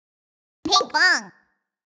Pinkfong.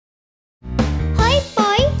 Hoi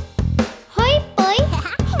boy, hoi boy,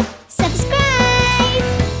 subscribe.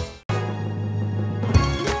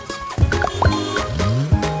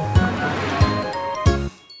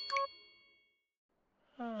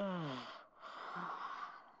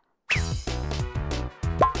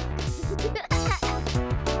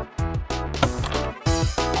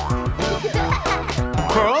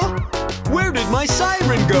 Huh? Where did my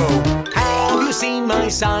siren go? Have you seen my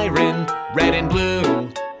siren? Red and blue,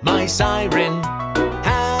 my siren.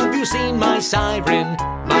 Have you seen my siren?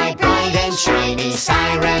 My bright and shiny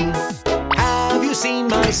siren. Have you seen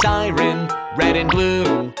my siren? Red and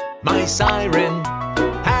blue, my siren.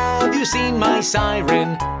 Have you seen my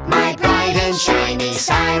siren? My bright and shiny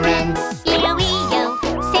siren. Leo,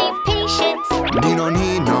 save patience. Nino,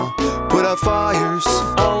 Nino, put out fires.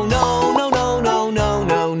 Oh no, no, no, no, no,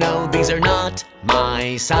 no, no. These are not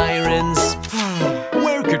my sirens.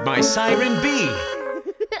 Where could my siren be?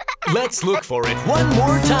 Let's look for it one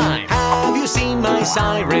more time. Have you seen my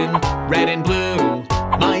siren? Red and blue,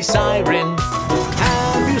 my siren.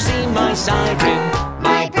 Have you seen my siren?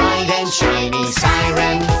 My bright and shiny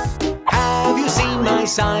siren. Have you seen my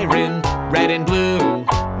siren? Red and blue,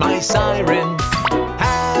 my siren.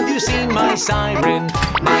 Have you seen my siren?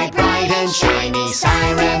 My bright and shiny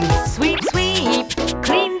siren. Sweep, sweep,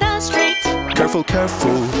 clean the street. Careful,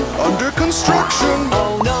 careful, under construction.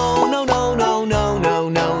 Oh no, no, no, no, no, no,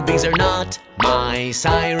 no. These are not my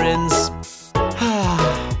sirens.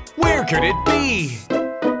 Where could it be?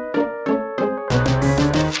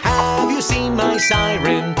 Have you seen my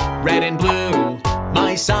siren? Red and blue,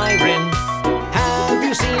 my siren. Have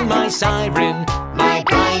you seen my siren? My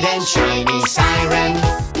bright and shiny siren.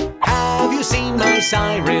 Have you seen my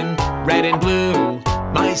siren? Red and blue,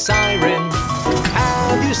 my siren.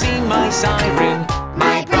 Have you seen my siren?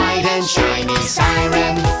 My bright and shiny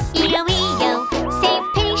siren. Leo, save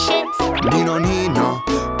patience. Nino, Nino,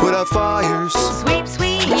 put out fires. Sweep,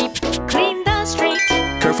 sweep, clean the street.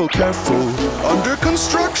 Careful, careful, under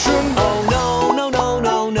construction. Oh no, no, no,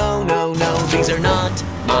 no, no, no, no. These are not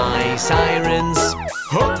my sirens.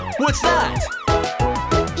 Huh? What's that?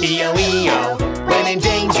 E-O-E-O, when in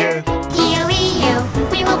danger. Leo,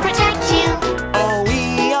 we will protect you. Oh,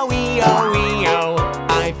 E-O-E-O-E-O,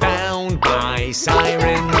 I found my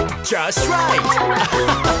siren. Just right.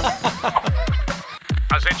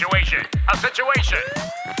 A situation! A situation!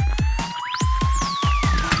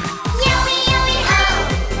 Yoey, yoey, ho.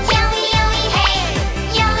 Yoey, yoey, hey.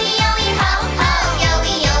 Yoey, yoey, ho, ho.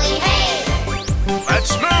 Yoey, yoey, hey.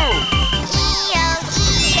 Let's move! EO,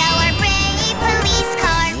 our brave police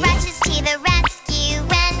car rushes to the rescue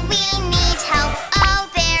when we need help. Oh,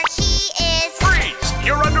 there he is. Freeze!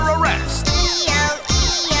 You're under arrest! EO,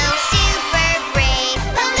 super brave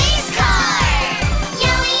police car.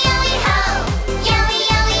 Yoey, yoey, ho. Yoey,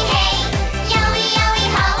 yoey, hey. Yoey, yoey,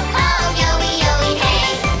 ho, ho. Yoey, yoey, hey.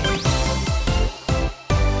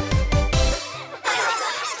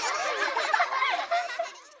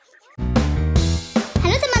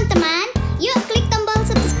 Halo teman-teman, yuk klik tombol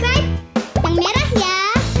subscribe yang merah ya.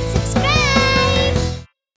 Subscribe.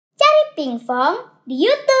 Cari Pinkfong di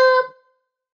YouTube.